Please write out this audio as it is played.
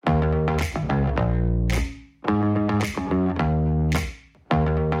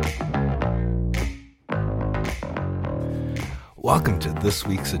Welcome to this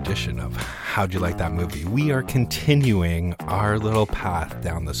week's edition of How'd You Like That Movie? We are continuing our little path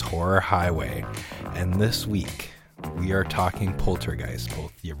down this horror highway, and this week we are talking Poltergeist,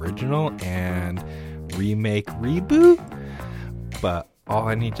 both the original and remake reboot. But all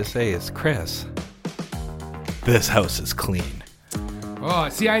I need to say is, Kris, this house is clean. Oh,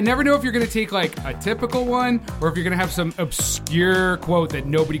 see, I never know if you're going to take like a typical one or if you're going to have some obscure quote that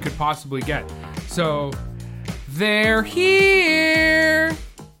nobody could possibly get. So, they're here.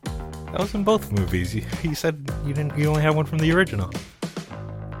 That was in both movies. You said you only have one from the original.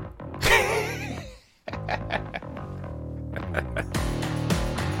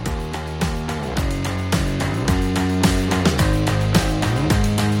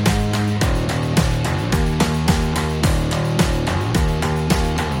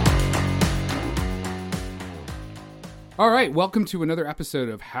 All right, welcome to another episode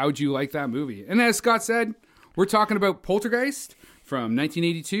of How'd You Like That Movie? And as Scott said, we're talking about Poltergeist from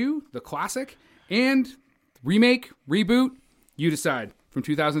 1982, the classic, and remake, reboot, you decide, from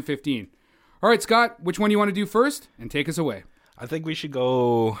 2015. All right, Scott, which one do you want to do first? And take us away. I think we should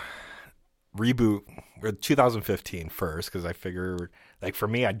go reboot or 2015 first, because I figure, like, for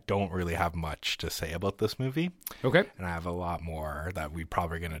me, I don't really have much to say about this movie. Okay. And I have a lot more that we're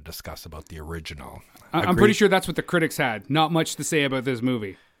probably going to discuss about the original. I'm pretty sure that's what the critics had. Not much to say about this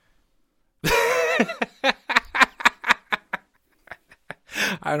movie.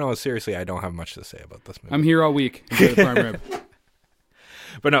 I don't know. Seriously, I don't have much to say about this movie. I'm here all week. Enjoy the prime rib.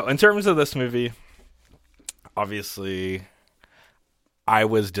 But no, in terms of this movie, obviously, I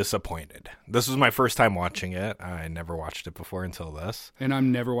was disappointed. This was my first time watching it. I never watched it before until this. And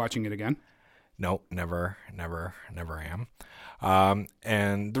I'm never watching it again. Nope, never am.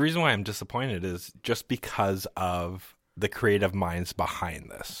 And the reason why I'm disappointed is just because of the creative minds behind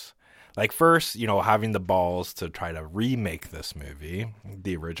this. Like, first, having the balls to try to remake this movie,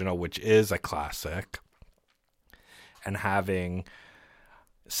 the original, which is a classic, and having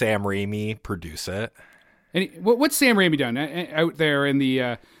Sam Raimi produce it. And what's Sam Raimi done out there in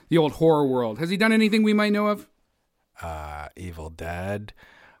the old horror world? Has he done anything we might know of? Evil Dead,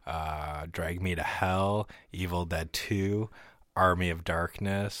 Drag Me to Hell, Evil Dead 2, Army of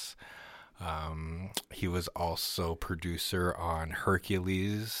Darkness. He was also producer on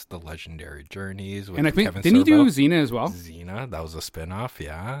Hercules, The Legendary Journeys. With And I think, Kevin didn't he do Sorbo. Xena as well? Xena, that was a spinoff,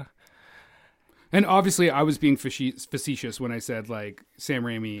 yeah. And obviously, I was being facetious when I said, like, Sam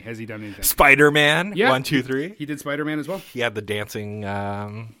Raimi, has he done anything? Spider-Man, Yeah. 1, 2, 3. He did Spider-Man as well. He had the dancing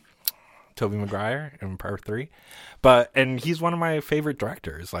Tobey Maguire in part 3. And he's one of my favorite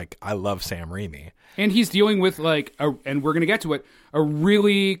directors. Like, I love Sam Raimi. And he's dealing with, like, and we're going to get to it, a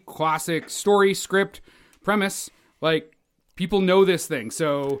really classic story, script, premise. Like, people know this thing.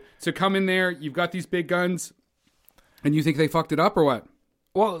 So to come in there, you've got these big guns, and you think they fucked it up or what?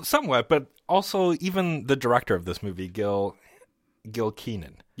 Well, somewhat, but also even the director of this movie, Gil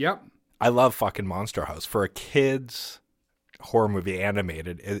Keenan. Yep. I love fucking Monster House. For a kid's horror movie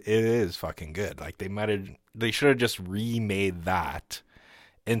animated, it is fucking good. Like, they should have just remade that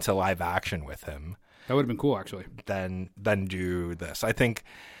into live action with him. That would have been cool, actually. Then do this. I think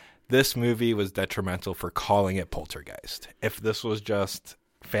this movie was detrimental for calling it Poltergeist. If this was just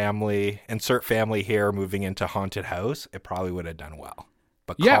family, insert family here moving into haunted house, it probably would have done well.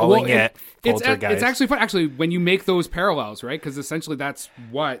 But calling it Poltergeist, it's actually fun. Actually, when you make those parallels, right? Because essentially that's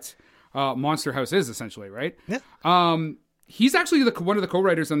what Monster House is, essentially, right? Yeah. He's actually one of the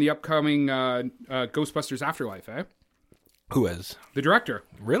co-writers on the upcoming Ghostbusters Afterlife, eh? Who is? The director.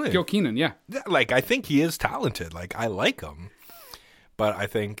 Really? Gil Keenan, yeah. Like, I think he is talented. Like, I like him. But I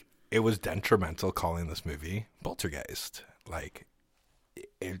think it was detrimental calling this movie Poltergeist. Like,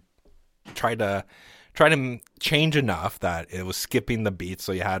 it tried to change enough that it was skipping the beats.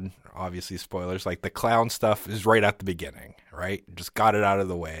 So you had, obviously, spoilers. Like, the clown stuff is right at the beginning, right? Just got it out of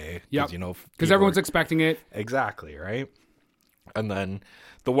the way. Yeah. Because everyone's expecting it. Exactly, right? And then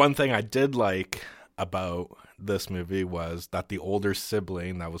the one thing I did like about this movie was that the older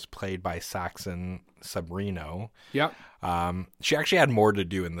sibling that was played by Saxon Sabrino, yep. She actually had more to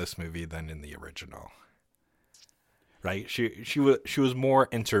do in this movie than in the original. Right? She was more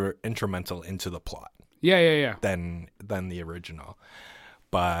instrumental into the plot. Yeah. Than the original.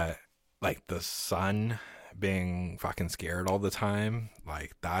 But like the son being fucking scared all the time,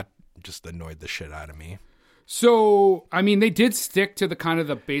 like that just annoyed the shit out of me. So, I mean, they did stick to the kind of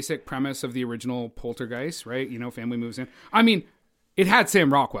the basic premise of the original Poltergeist, right? Family moves in. I mean, it had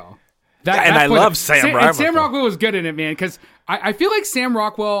Sam Rockwell. I love Sam Rockwell. And Sam Rockwell was good in it, man, because I feel like Sam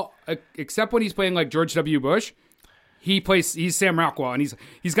Rockwell, except when he's playing like George W. Bush, he's Sam Rockwell, and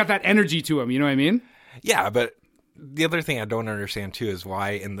he's got that energy to him, you know what I mean? Yeah, but the other thing I don't understand too is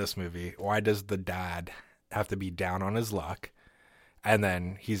why in this movie, why does the dad have to be down on his luck, and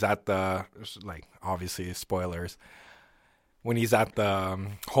then he's at the, like, obviously spoilers, when he's at the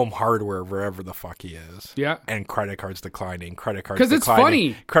Home Hardware, wherever the fuck he is, Yeah. and credit cards declining, because it's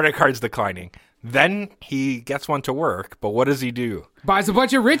funny. credit cards declining. Then he gets one to work, but what does he do? Buys a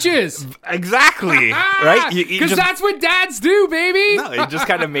bunch of riches. Exactly, right? Because that's what dads do, baby. No, it just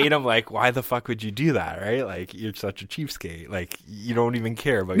kind of made him like, why the fuck would you do that, right? Like, you're such a cheapskate. Like, you don't even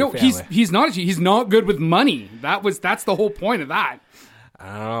care about your family. he's not. He's not good with money. That's the whole point of that.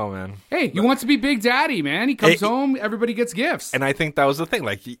 I don't know, man. Hey, he wants to be Big Daddy, man. He comes home, everybody gets gifts. And I think that was the thing.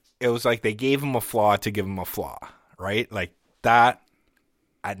 Like, it was like they gave him a flaw to give him a flaw, right? Like, that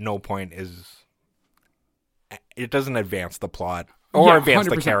at no point it doesn't advance the plot or advance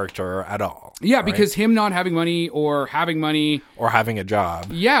 100%. The character at all. Yeah, right? because him not having money or having money or having a job.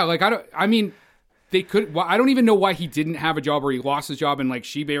 Yeah, like they could. Well, I don't even know why he didn't have a job or he lost his job and like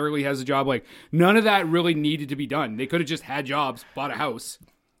she barely has a job. Like none of that really needed to be done. They could have just had jobs, bought a house.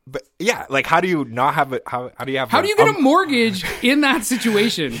 But yeah, like how do you not have it? How do you have? How do you get a mortgage in that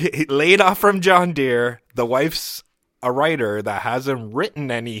situation? Laid off from John Deere. The wife's a writer that hasn't written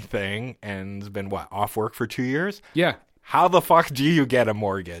anything and's been off work for 2 years. Yeah. How the fuck do you get a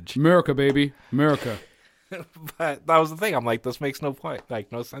mortgage? America, baby, America. But that was the thing. I'm like, this makes no point,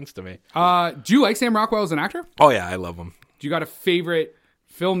 like no sense to me. Do you like Sam Rockwell as an actor? Oh yeah, I love him. Do you got a favorite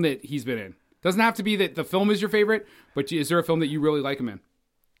film that he's been in? Doesn't have to be that the film is your favorite, but is there a film that you really like him in?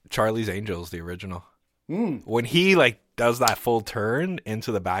 Charlie's Angels, the original. When he like does that full turn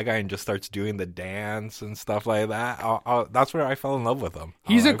into the bad guy and just starts doing the dance and stuff like that, that's where I fell in love with him.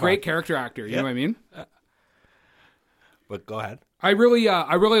 He's a great character actor. You know what I mean? But go ahead. I really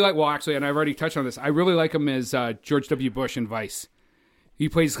like. Well, actually, and I've already touched on this. I really like him as George W. Bush in Vice. He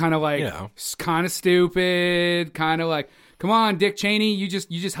plays kind of like, kind of stupid, kind of like, come on, Dick Cheney, you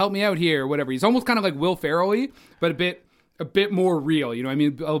just help me out here, or whatever. He's almost kind of like Will Ferrell-y, but a bit more real. You know what I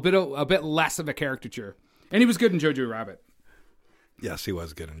mean? A bit less of a caricature. And he was good in Jojo Rabbit. Yes, he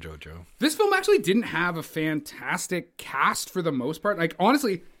was good in Jojo. This film actually didn't have a fantastic cast for the most part. Like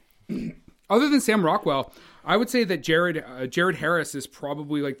honestly, other than Sam Rockwell, I would say that Jared Harris is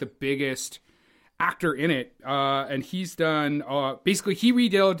probably like the biggest actor in it. And he's done basically he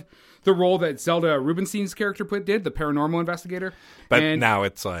redid the role that Zelda Rubinstein's character did, the paranormal investigator. But now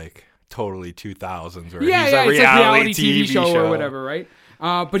it's like totally 2000s, or yeah, he's a it's like reality TV show or whatever, right?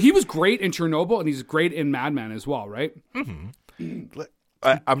 But he was great in Chernobyl, and he's great in Mad Men as well, right? Mm-hmm.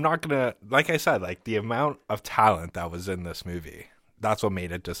 I'm not gonna, like I said, like the amount of talent that was in this movie, that's what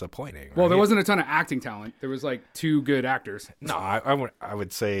made it disappointing. Right? Well, there wasn't a ton of acting talent. There was like two good actors. No, I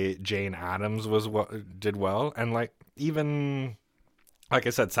would say Jane Addams did well, and like even. Like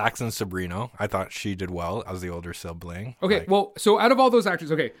I said, Saxon Sobrino, I thought she did well as the older sibling. Okay, well, so out of all those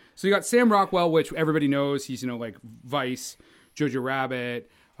actors, okay, so you got Sam Rockwell, which everybody knows. He's, like Vice, Jojo Rabbit,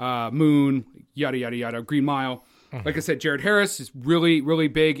 Moon, yada, yada, yada, Green Mile. Mm-hmm. Like I said, Jared Harris is really, really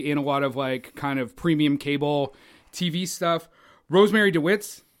big in a lot of like kind of premium cable TV stuff. Rosemary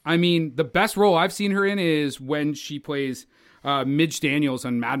DeWitt's, I mean, the best role I've seen her in is when she plays Midge Daniels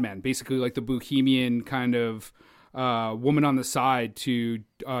on Mad Men, basically like the bohemian kind of woman on the side to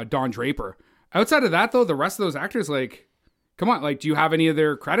Don Draper. Outside of that, though, the rest of those actors, like, come on, like, do you have any of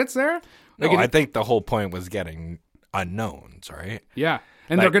their credits there? Like, no, I think the whole point was getting unknowns, right? Yeah,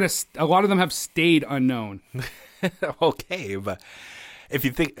 and like, a lot of them have stayed unknown. Okay, but if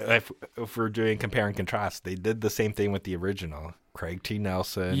you think, if we're doing compare and contrast, they did the same thing with the original. Craig T.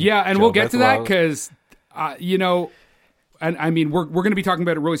 Nelson. Yeah, and we'll get to that because, and I mean, we're going to be talking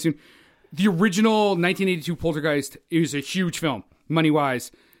about it really soon. The original 1982 Poltergeist is a huge film,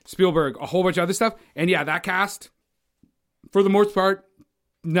 money-wise. Spielberg, a whole bunch of other stuff. And yeah, that cast, for the most part,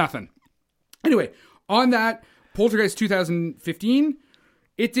 nothing. Anyway, on that, Poltergeist 2015,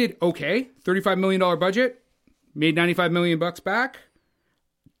 it did okay. $35 million budget, made $95 million back.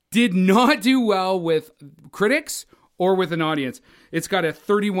 Did not do well with critics or with an audience. It's got a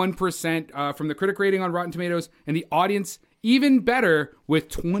 31% from the critic rating on Rotten Tomatoes, and the audience even better with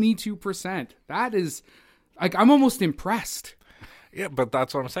 22%. That is, like, I'm almost impressed. Yeah, but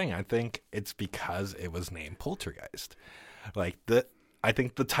that's what I'm saying. I think it's because it was named Poltergeist. Like I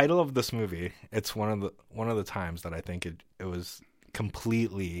think the title of this movie, it's one of the times that I think it was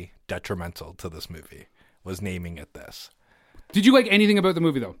completely detrimental to this movie, was naming it this. Did you like anything about the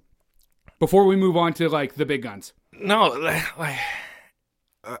movie though? Before we move on to like the big guns. No,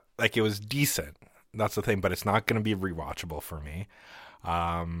 like it was decent. That's the thing, but it's not going to be rewatchable for me.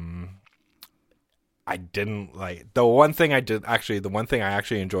 I didn't like the one thing I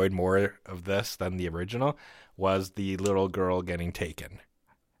actually enjoyed more of this than the original was the little girl getting taken.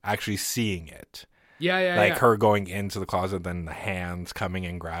 Actually seeing it. Yeah. Her going into the closet, then the hands coming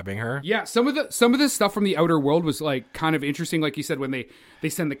and grabbing her. Yeah, some of the stuff from the outer world was like kind of interesting, like you said, when they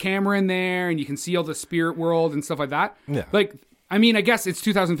send the camera in there and you can see all the spirit world and stuff like that. Yeah. Like, I mean, I guess it's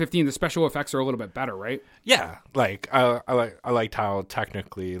 2015. The special effects are a little bit better, right? Yeah, like I liked how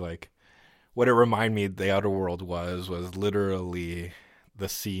technically like what it reminded me the outer world was literally the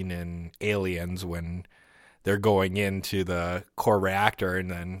scene in Aliens when they're going into the core reactor and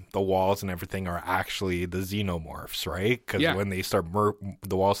then the walls and everything are actually the xenomorphs, right? Because when they start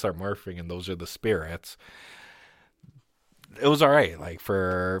the walls start morphing and those are the spirits. It was all right, like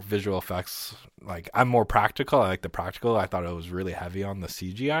for visual effects. Like I'm more practical. I like the practical. I thought it was really heavy on the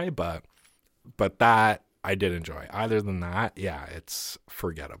CGI, but that I did enjoy. Other than that, yeah, it's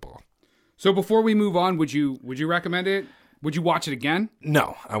forgettable. So before we move on, would you recommend it? Would you watch it again?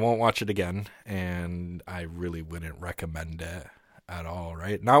 No, I won't watch it again, and I really wouldn't recommend it at all,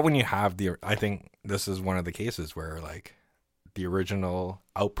 right? Not when you have I think this is one of the cases where like the original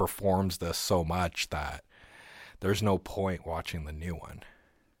outperforms this so much that there's no point watching the new one.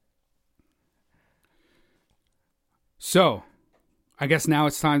 So, I guess now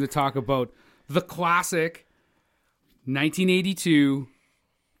it's time to talk about the classic 1982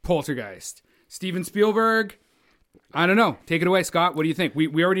 Poltergeist. Steven Spielberg. I don't know. Take it away, Scott. What do you think?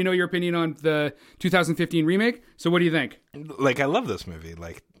 We already know your opinion on the 2015 remake. So what do you think? Like, I love this movie.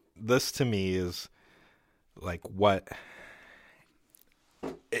 Like, this to me is like what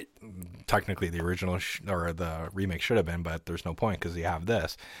it technically the original or the remake should have been, but there's no point because you have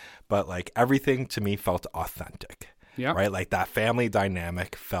this. But like everything to me felt authentic. Yeah. Right. Like that family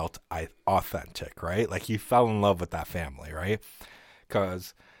dynamic felt authentic. Right. Like you fell in love with that family. Right.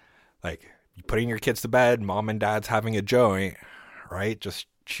 Because like you putting your kids to bed, mom and dad's having a joint. Right. Just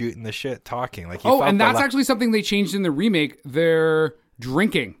shooting the shit, talking like. You and that's actually something they changed in the remake. They're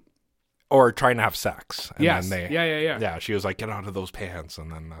drinking. Or trying to have sex. And yes. Then yeah. She was like, get out of those pants.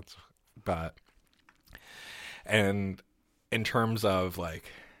 And then and in terms of like,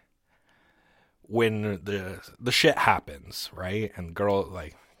 when the shit happens, right? And girl,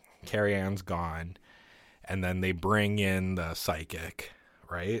 like, Carrie Ann's gone. And then they bring in the psychic,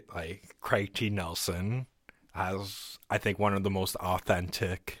 right? Like, Craig T. Nelson has, I think, one of the most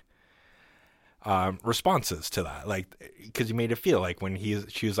authentic responses to that, like because he made it feel like when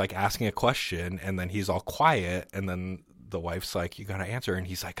she was like asking a question and then he's all quiet and then the wife's like, you gotta answer, and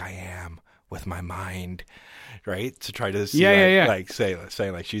he's like, I am with my mind, right, to try to see, like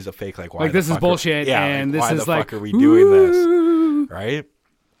saying like she's a fake, like why like this is bullshit, and like, this why is the like fuck are we doing this, right?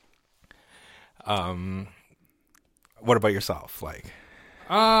 What about yourself? Like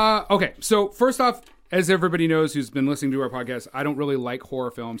okay, so first off, as everybody knows who's been listening to our podcast, I don't really like horror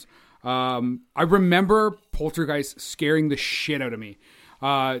films. I remember Poltergeist scaring the shit out of me,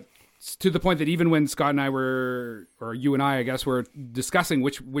 to the point that even when Scott and I were, or you and I guess, were discussing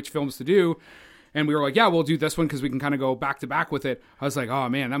which films to do, and we were like, yeah, we'll do this one because we can kind of go back to back with it. I was like, oh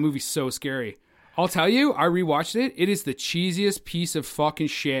man, that movie's so scary. I'll tell you, I rewatched it. It is the cheesiest piece of fucking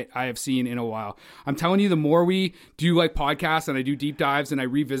shit I have seen in a while. I'm telling you, the more we do like podcasts and I do deep dives and I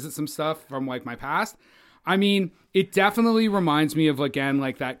revisit some stuff from like my past, I mean, it definitely reminds me of, again,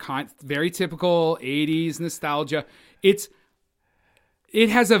 like that very typical 80s nostalgia. It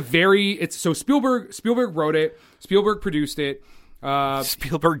has so Spielberg wrote it, Spielberg produced it.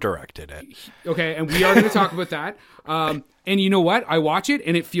 Spielberg directed it. Okay, and we are going to talk about that. And you know what? I watch it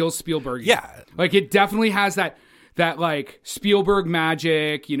and it feels Spielberg. Yeah. Like it definitely has that like Spielberg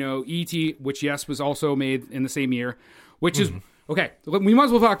magic, you know, E.T., which yes, was also made in the same year, which is... Okay, we might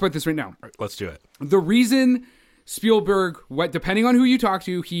as well talk about this right now. Right, let's do it. The reason Spielberg, depending on who you talk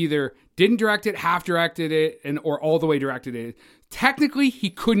to, he either didn't direct it, half directed it, or all the way directed it. Technically, he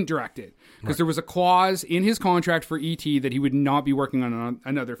couldn't direct it because there was a clause in his contract for E.T. that he would not be working on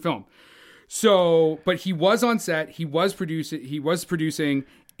another film. So, but he was on set, he was producing,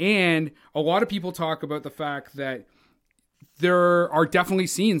 and a lot of people talk about the fact that there are definitely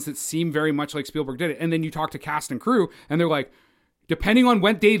scenes that seem very much like Spielberg did it. And then you talk to cast and crew, and they're like, depending on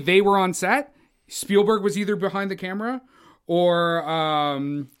what day they were on set, Spielberg was either behind the camera or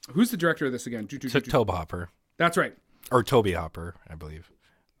who's the director of this again? Tobe Hopper. That's right. Or Toby Hopper, I believe.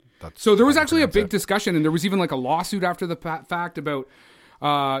 So there was actually a big discussion, and there was even like a lawsuit after the fact about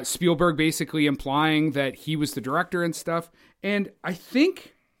Spielberg basically implying that he was the director and stuff. And I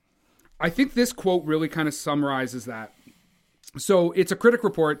think this quote really kind of summarizes that. So it's a critic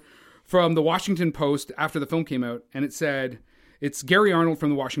report from the Washington Post after the film came out, and it said, It's Gary Arnold from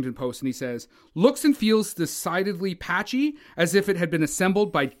the Washington Post, and he says, looks and feels decidedly patchy, as if it had been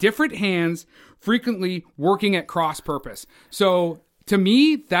assembled by different hands, frequently working at cross purpose. So to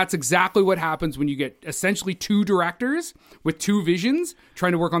me, that's exactly what happens when you get essentially two directors with two visions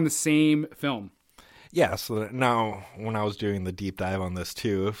trying to work on the same film. Yeah, so now when I was doing the deep dive on this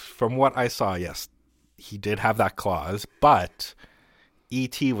too, from what I saw, yes, he did have that clause, but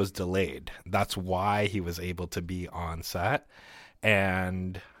E.T. was delayed. That's why he was able to be on set.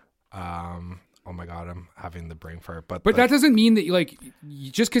 And, oh my God, I'm having the brain fart. But that doesn't mean that, like,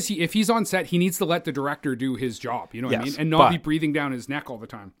 just because if he's on set, he needs to let the director do his job, you know what I mean? And not be breathing down his neck all the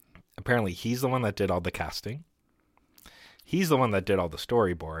time. Apparently, he's the one that did all the casting. He's the one that did all the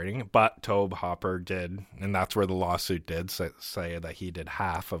storyboarding, but Tobe Hopper did, and that's where the lawsuit did say that he did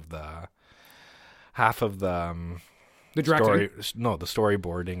half of the directing. The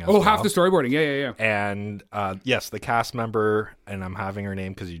storyboarding. Half the storyboarding. Yeah. And yes, the cast member, and I'm having her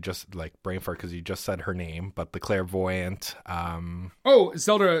name because you just like brain fart because you just said her name, but the clairvoyant.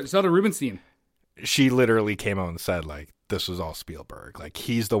 Zelda Rubinstein. She literally came out and said like, this was all Spielberg. Like,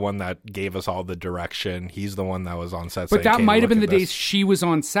 he's the one that gave us all the direction. He's the one that was on set. But that might have been the days she was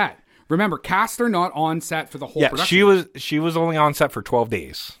on set. Remember, cast are not on set for the whole production. Yeah, she was only on set for 12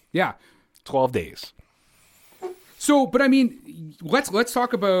 days. Yeah. 12 days. So, but I mean, let's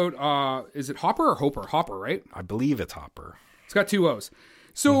talk about, is it Hopper or Hopper? Hopper, right? I believe it's Hopper. It's got two O's.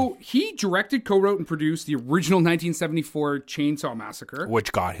 So he directed, co-wrote, and produced the original 1974 Chainsaw Massacre.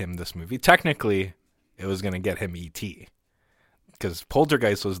 Which got him this movie. Technically, it was going to get him E.T. Because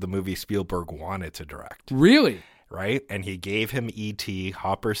Poltergeist was the movie Spielberg wanted to direct. Really? Right? And he gave him E.T.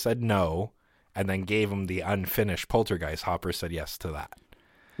 Hopper said no, and then gave him the unfinished Poltergeist. Hopper said yes to that.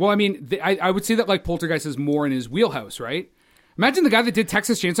 Well, I mean, I would say that like Poltergeist is more in his wheelhouse, right? Imagine the guy that did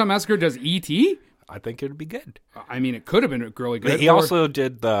Texas Chainsaw Massacre does E.T.? I think it would be good. I mean, it could have been really good. He also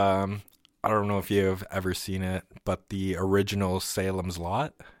did the, I don't know if you've ever seen it, but the original Salem's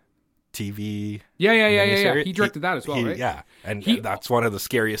Lot TV. Yeah. He directed that as well, right? Yeah. And that's one of the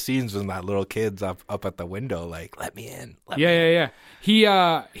scariest scenes when that little kid's up at the window, like, let me in. Yeah.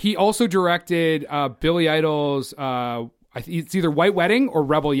 He also directed Billy Idol's, it's either White Wedding or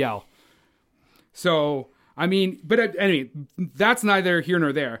Rebel Yell. So, I mean, but anyway, that's neither here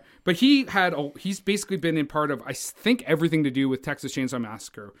nor there. But he's basically been in part of, I think, everything to do with Texas Chainsaw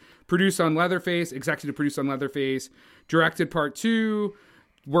Massacre. Produced on Leatherface, executive produced on Leatherface, directed part 2,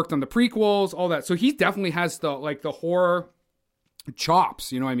 worked on the prequels, all that. So he definitely has the horror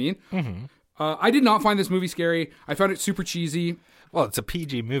chops, you know what I mean? Mm-hmm. I did not find this movie scary. I found it super cheesy. Well, it's a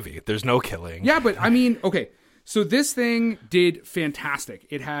PG movie. There's no killing. Yeah, but I mean, okay. So this thing did fantastic.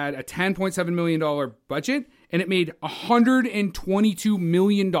 It had a $10.7 million budget, and it made $122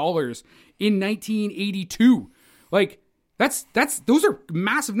 million in 1982. Like, those are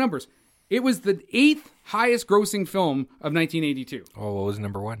massive numbers. It was the 8th highest grossing film of 1982. Oh, what was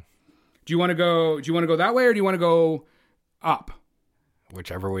number 1? Do you want to go that way, or do you want to go up?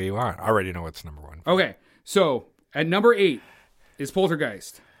 Whichever way you want. I already know what's number 1. Okay. So, at number 8 is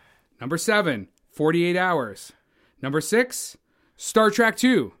Poltergeist. Number 7, 48 Hours. Number 6, Star Trek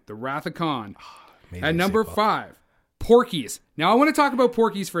II, The Wrath of Khan. At number 5, Porky's. Now, I want to talk about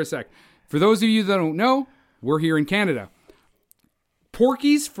Porky's for a sec. For those of you that don't know, we're here in Canada.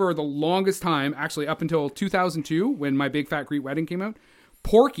 Porky's, for the longest time, actually up until 2002, when My Big Fat Greek Wedding came out,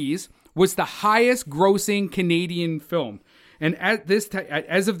 Porky's was the highest grossing Canadian film. And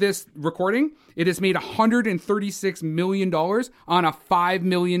as of this recording, it has made $136 million on a $5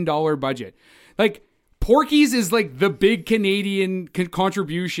 million budget. Like, Porky's is like the big Canadian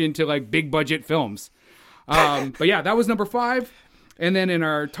contribution to like big budget films. But yeah, that was number 5. And then in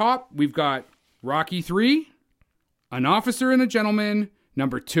our top, we've got Rocky 3, An Officer and a Gentleman.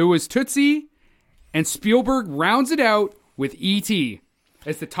 Number 2 is Tootsie. And Spielberg rounds it out with E.T.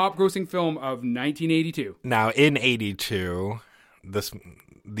 as the top grossing film of 1982. Now, in 82,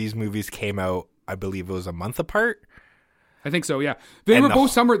 these movies came out, I believe it was a month apart. I think so, yeah. They were both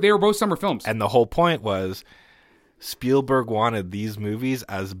summer films. And the whole point was Spielberg wanted these movies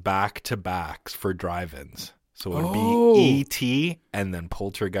as back-to-backs for drive-ins. So it would be E.T. and then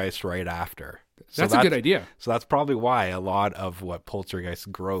Poltergeist right after. That's a good idea. So that's probably why a lot of what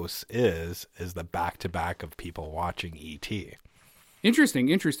Poltergeist gross is the back-to-back of people watching E.T.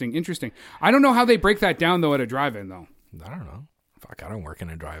 Interesting. I don't know how they break that down, though, at a drive-in, though. I don't know. Fuck, I don't work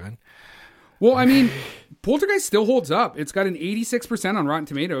in a drive-in. Well, I mean, Poltergeist still holds up. It's got an 86% on Rotten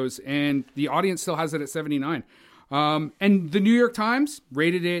Tomatoes, and the audience still has it at 79%. And the New York Times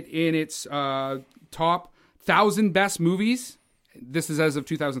rated it in its top 1,000 best movies. This is as of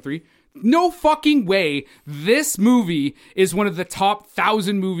 2003. No fucking way. This movie is one of the top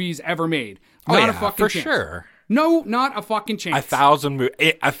 1,000 movies ever made. Not a fucking for chance. sure. No, not a fucking chance.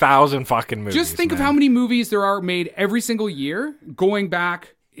 1,000 fucking movies. Just think of how many movies there are made every single year, going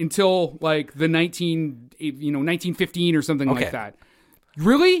back until like the 1915 or something like that.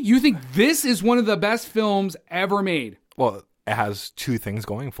 Really? You think this is one of the best films ever made? Well, it has two things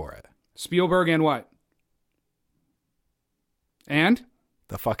going for it. Spielberg and what? And?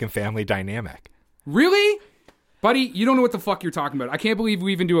 The fucking family dynamic. Really? Buddy, you don't know what the fuck you're talking about. I can't believe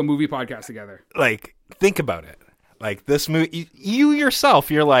we even do a movie podcast together. Like, think about it. Like, this movie, you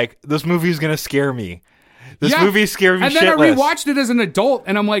yourself, you're like, this movie's going to scare me. This movie scared me shitless. And then I rewatched it as an adult,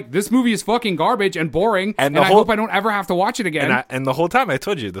 and I'm like, this movie is fucking garbage and boring, and I hope I don't ever have to watch it again. And the whole time I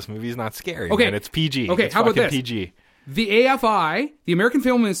told you, this movie's not scary. Okay. Man. It's PG. Okay, it's how about this? PG. The AFI, the American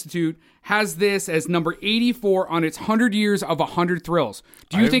Film Institute, has this as number 84 on its 100 years of 100 thrills.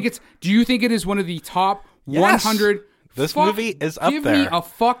 Do you think it is one of the top 100? This movie is up there. Give me a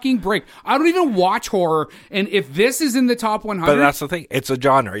fucking break. I don't even watch horror, and if this is in the top 100... But that's the thing. It's a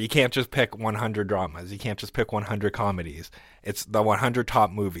genre. You can't just pick 100 dramas. You can't just pick 100 comedies. It's the 100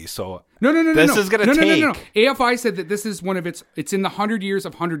 top movies. So No. This is going to take... No. AFI said that this is one of it's in the 100 years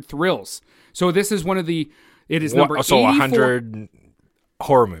of 100 thrills. So this is one of the... It is number 84. So 100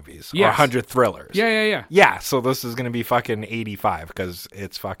 horror movies. Yes. Or 100 thrillers. Yeah. Yeah, so this is going to be fucking 85 because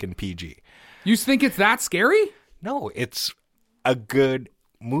it's fucking PG. You think it's that scary? No, it's a good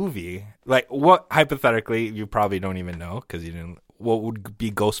movie. Like, what, hypothetically, you probably don't even know because you didn't. What would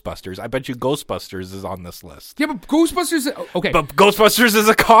be Ghostbusters? I bet you Ghostbusters is on this list. Yeah, but Ghostbusters... Okay. But Ghostbusters is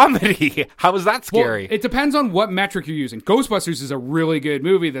a comedy. How is that scary? Well, it depends on what metric you're using. Ghostbusters is a really good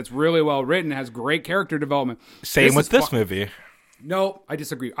movie that's really well written, has great character development. Same with this movie. No, I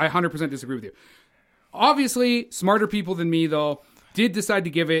disagree. I 100% disagree with you. Obviously, smarter people than me, though, did decide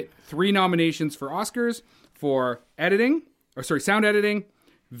to give it 3 nominations for Oscars for sound editing,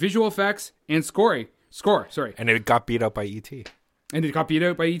 visual effects, and score. And it got beat out by E.T. And it got beat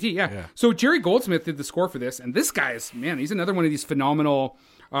out by E.T., yeah. So Jerry Goldsmith did the score for this, and this guy is, man, he's another one of these phenomenal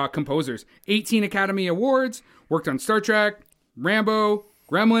composers. 18 Academy Awards, worked on Star Trek, Rambo,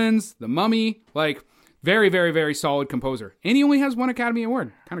 Gremlins, The Mummy, like, very, very, very solid composer. And he only has 1 Academy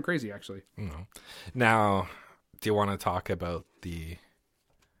Award. Kind of crazy, actually. Now, do you want to talk about the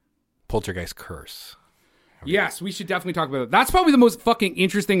Poltergeist curse? Yes, we should definitely talk about it. That's probably the most fucking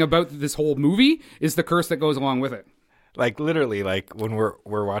interesting about this whole movie is the curse that goes along with it. Like, literally, like, when we're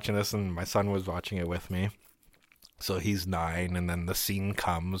watching this, and my son was watching it with me, so he's 9, and then the scene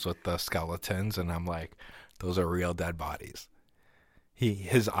comes with the skeletons, and I'm like, those are real dead bodies.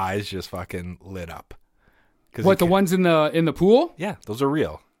 His eyes just fucking lit up. What, the ones in the pool? Yeah, those are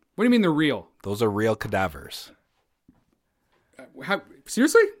real. What do you mean they're real? Those are real cadavers.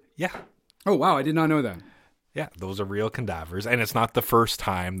 Seriously? Yeah. Oh, wow, I did not know that. Yeah, those are real cadavers, and it's not the first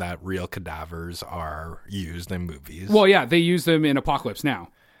time that real cadavers are used in movies. Well, yeah, they use them in Apocalypse Now.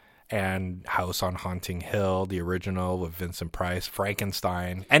 And House on Haunting Hill, the original with Vincent Price,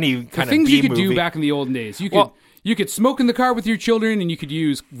 Frankenstein, any kind of things B you could movie. do back in the olden days. You could smoke in the car with your children, and you could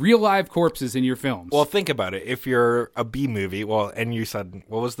use real live corpses in your films. Well, think about it. If you're a B movie, and you said,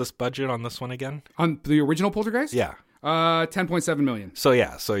 what was this budget on this one again? On the original Poltergeist? Yeah. $10.7 million.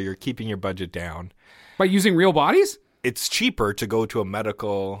 So you're keeping your budget down. By using real bodies? It's cheaper to go to a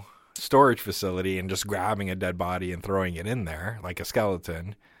medical storage facility and just grabbing a dead body and throwing it in there, like a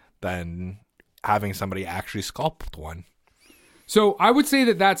skeleton, than having somebody actually sculpt one. So I would say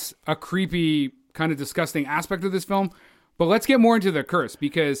that that's a creepy, kind of disgusting aspect of this film. But let's get more into the curse,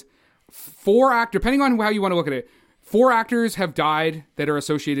 because 4 actors, depending on how you want to look at it, 4 actors have died that are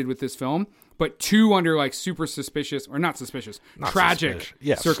associated with this film, but 2 under like super suspicious, or not suspicious, tragic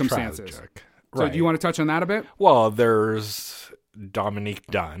circumstances. Tragic. So do you want to touch on that a bit? Well, there's Dominique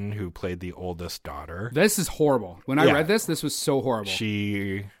Dunn, who played the oldest daughter. This is horrible. When I read this was so horrible.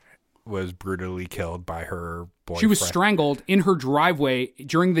 She was brutally killed by her boyfriend. She was strangled in her driveway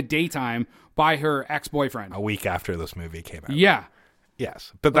during the daytime by her ex-boyfriend. A week after this movie came out. Yeah.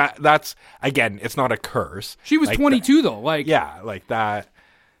 Yes. But that's, again, it's not a curse. She was 22 though. Like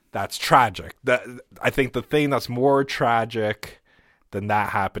that's tragic. I think the thing that's more tragic than that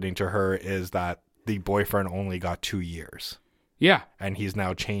happening to her is that the boyfriend only got 2 years. Yeah. And he's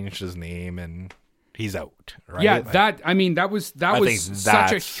now changed his name and he's out. Right? Yeah, that was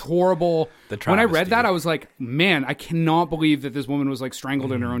such a horrible. When I read that, I was like, man, I cannot believe that this woman was like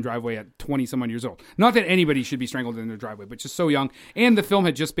strangled in her own driveway at 20-some years old. Not that anybody should be strangled in their driveway, but just so young. And the film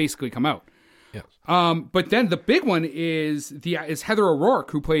had just basically come out. Yes. But then the big one is Heather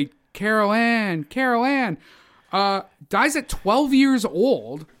O'Rourke, who played Carol Ann. Dies at 12 years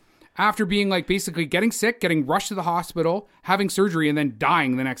old after being like basically getting sick, getting rushed to the hospital, having surgery, and then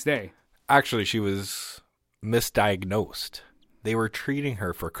dying the next day. Actually, she was misdiagnosed. They were treating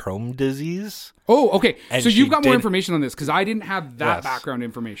her for Crohn's disease. Oh, okay. And so you've got more did- information on this because I didn't have that Yes. background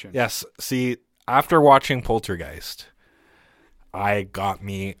information. Yes. See, after watching Poltergeist, I got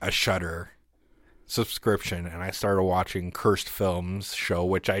me a Shudder subscription and I started watching Cursed Films show,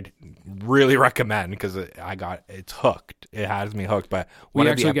 which I really recommend because it's hooked. It has me hooked. But We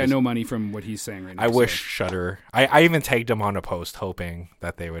actually get no money from what he's saying right now. I wish Shudder. I even tagged him on a post hoping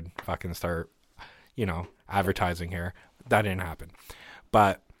that they would fucking start, advertising here. That didn't happen.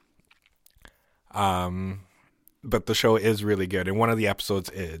 But the show is really good. And one of the episodes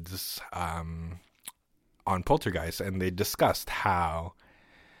is on Poltergeist, and they discussed how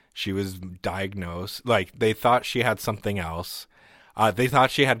she was diagnosed. Like, they thought she had something else. They thought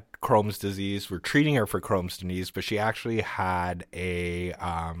she had Crohn's disease. We're treating her for Crohn's disease, but she actually had a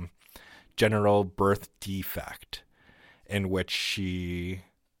genital birth defect in which she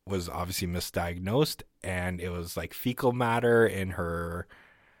was obviously misdiagnosed, and it was like fecal matter in her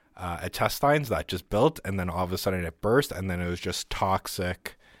intestines that just built, and then all of a sudden it burst, and then it was just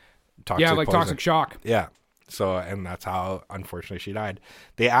toxic Yeah, like poison. toxic shock. Yeah. So, and that's how, unfortunately, she died.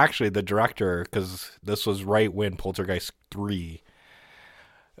 They actually, the director, because this was right when Poltergeist 3,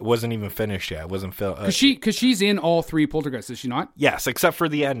 it wasn't even finished yet. It wasn't filmed. Because she's in all 3 Poltergeists, is she not? Yes, except for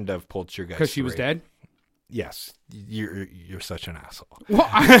the end of Poltergeist. Because she was 3. dead? Yes. You're such an asshole. Well,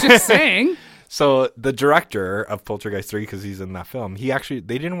 I'm just saying. So the director of Poltergeist 3, because he's in that film, he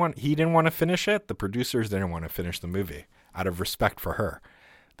didn't want to finish it. The producers didn't want to finish the movie out of respect for her.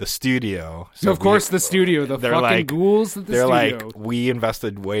 The studio. So of course, the studio, the they're fucking like, ghouls at the they're studio. like, we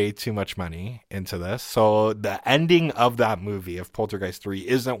invested way too much money into this. So the ending of that movie of Poltergeist 3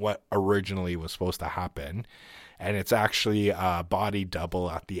 isn't what originally was supposed to happen. And it's actually a body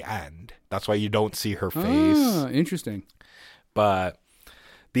double at the end. That's why you don't see her face. Ah, interesting. But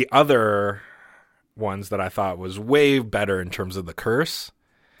the other ones that I thought was way better in terms of the curse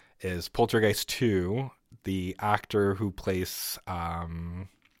is Poltergeist 2. The actor who plays...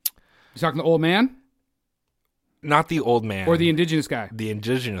 You talking the old man? not the old man. Or the indigenous guy? The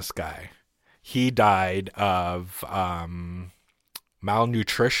indigenous guy. He died of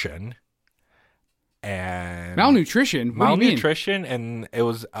malnutrition. And Malnutrition? What do you mean? malnutrition, and it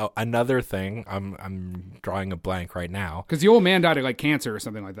was another thing. I'm drawing a blank right now. Because the old man died of like cancer or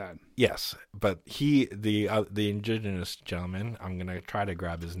something like that. Yes, but the indigenous gentleman. I'm gonna try to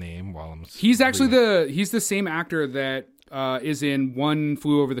grab his name while I'm. He's actually he's the same actor that is in One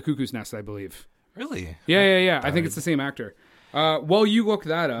Flew Over the Cuckoo's Nest, I believe. Really? Yeah. I think it's the same actor. Well, you look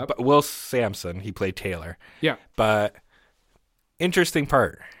that up. But Will Sampson, he played Taylor. Yeah. But interesting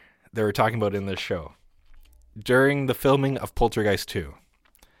part they were talking about in this show. During the filming of Poltergeist 2,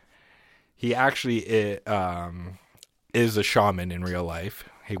 he actually is a shaman in real life.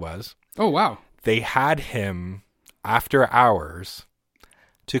 He was. Oh, wow. They had him after hours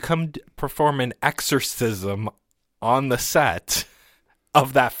to come perform an exorcism on the set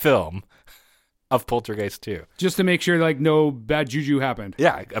of that film of Poltergeist 2. Just to make sure like no bad juju happened.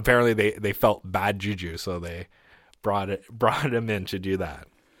 Yeah, apparently they felt bad juju, so they brought him in to do that.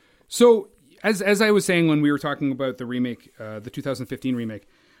 So, as I was saying when we were talking about the remake, the 2015 remake,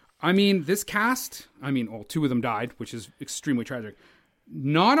 I mean, this cast, two of them died, which is extremely tragic.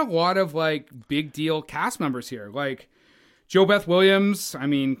 Not a lot of, like, big deal cast members here. Like, Jo Beth Williams,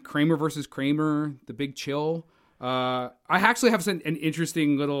 Kramer versus Kramer, The Big Chill. I actually have an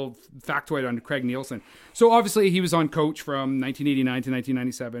interesting little factoid on Craig Nielsen. So, obviously, he was on Coach from 1989 to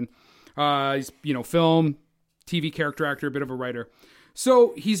 1997. He's, film, TV character actor, a bit of a writer.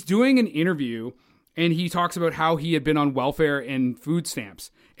 So he's doing an interview and he talks about how he had been on welfare and food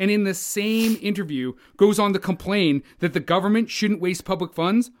stamps. And in the same interview goes on to complain that the government shouldn't waste public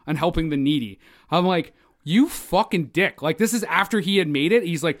funds on helping the needy. I'm like, you fucking dick. Like, this is after he had made it.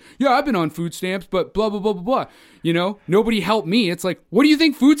 He's like, yeah, I've been on food stamps, but blah, blah, blah, blah, blah. Nobody helped me. It's like, what do you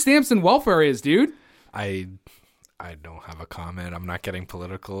think food stamps and welfare is, dude? I don't have a comment. I'm not getting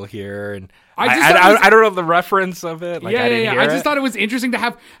political here, and I don't know the reference of it. Like, yeah. I just thought it was interesting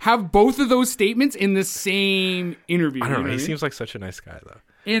to have both of those statements in the same interview. I don't know. He what I mean? seems like such a nice guy, though.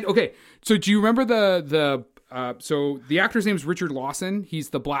 And okay, so do you remember so the actor's name is Richard Lawson? He's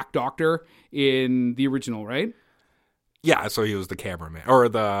the Black Doctor in the original, right? Yeah, so he was the cameraman or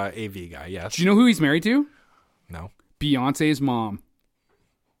the AV guy. Yes. Do you know who he's married to? No. Beyonce's mom.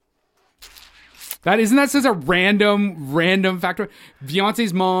 Isn't that such a random factor?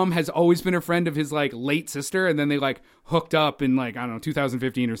 Beyonce's mom has always been a friend of his like late sister, and then they like hooked up in like, I don't know,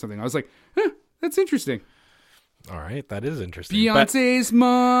 2015 or something. I was like, that's interesting. All right, that is interesting. Beyonce's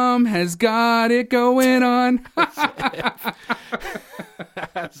mom has got it going on.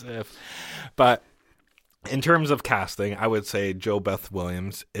 As if. But in terms of casting, I would say Jo Beth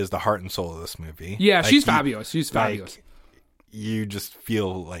Williams is the heart and soul of this movie. Yeah, Like, she's fabulous. She's fabulous. You just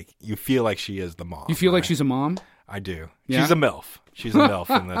feel like she is the mom. You feel like right? she's a mom? I do. Yeah? She's a MILF. She's a MILF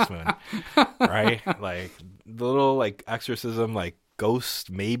in this movie. Right? Like the little like exorcism, like ghost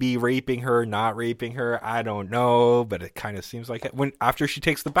maybe raping her, not raping her. I don't know, but it kind of seems like it. When after she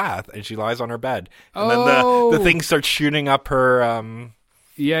takes the bath and she lies on her bed, and then the thing starts shooting up her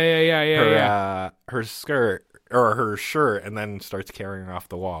her skirt or her shirt, and then starts carrying her off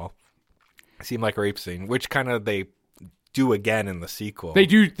the wall. It seemed like a rape scene, which kind of they do again in the sequel. They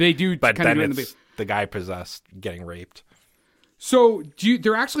do. But kind then of it's the guy possessed getting raped. So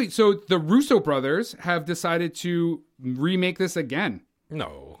the Russo brothers have decided to remake this again.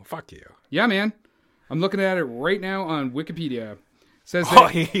 No, fuck you. Yeah, man. I'm looking at it right now on Wikipedia. It says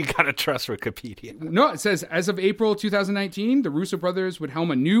that, you gotta trust Wikipedia. No, it says as of April 2019, the Russo brothers would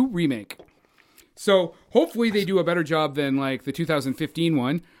helm a new remake. So hopefully they do a better job than like the 2015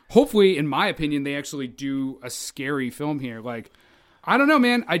 one. Hopefully, in my opinion, they actually do a scary film here. Like, I don't know,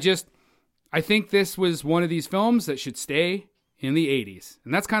 man. I think this was one of these films that should stay in the 80s.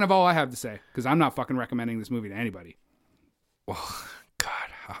 And that's kind of all I have to say, because I'm not fucking recommending this movie to anybody. Well,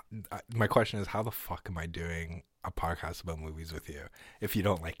 God, my question is, how the fuck am I doing a podcast about movies with you if you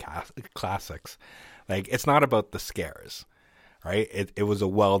don't like classics? Like, it's not about the scares, right? It was a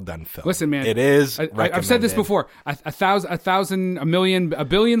well done film. Listen, man, it is. I've said this before. A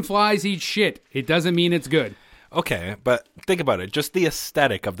billion flies eat shit. It doesn't mean it's good. Okay, but think about it. Just the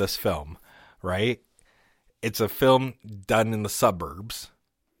aesthetic of this film, right? It's a film done in the suburbs,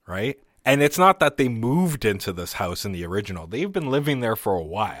 right? And it's not that they moved into this house in the original. They've been living there for a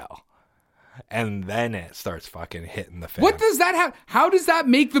while. And then it starts fucking hitting the fan. What does that have? How does that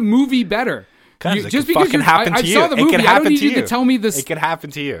make the movie better? Because it could fucking happen to you. I saw the movie. It could I don't happen need to you you to tell me this. It could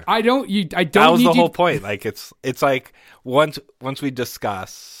happen to you. I don't need That was the you whole point. Like it's like once we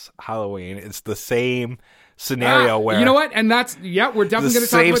discuss Halloween, it's the same scenario where you know what, and that's we're definitely going to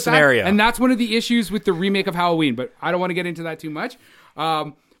talk about scenario. that. And that's one of the issues with the remake of Halloween. But I don't want to get into that too much.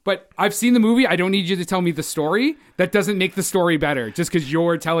 But I've seen the movie. I don't need you to tell me the story. That doesn't make the story better just because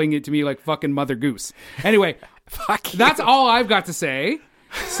you're telling it to me like fucking Mother Goose. Anyway, that's all I've got to say.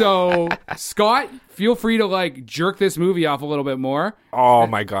 So Scott, feel free to like jerk this movie off a little bit more. Oh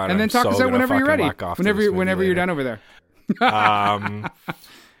my God! And then talk us out whenever you're ready. Whenever you're done over there. All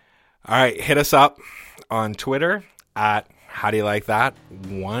right, hit us up on Twitter at How Do You Like That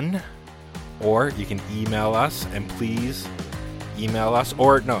 1, or you can email us, and please email us.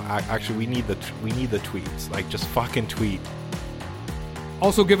 Or no, actually, we need the tweets. Like, just fucking tweet.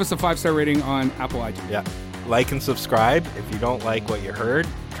 Also, give us a 5-star rating on Apple iTunes. Yeah, like and subscribe. If you don't like what you heard,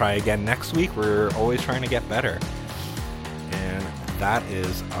 try again next week. We're always trying to get better. And that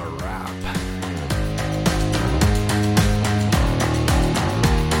is a wrap.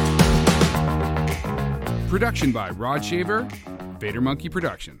 Production by Rod Shaver, Vader Monkey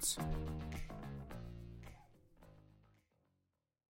Productions.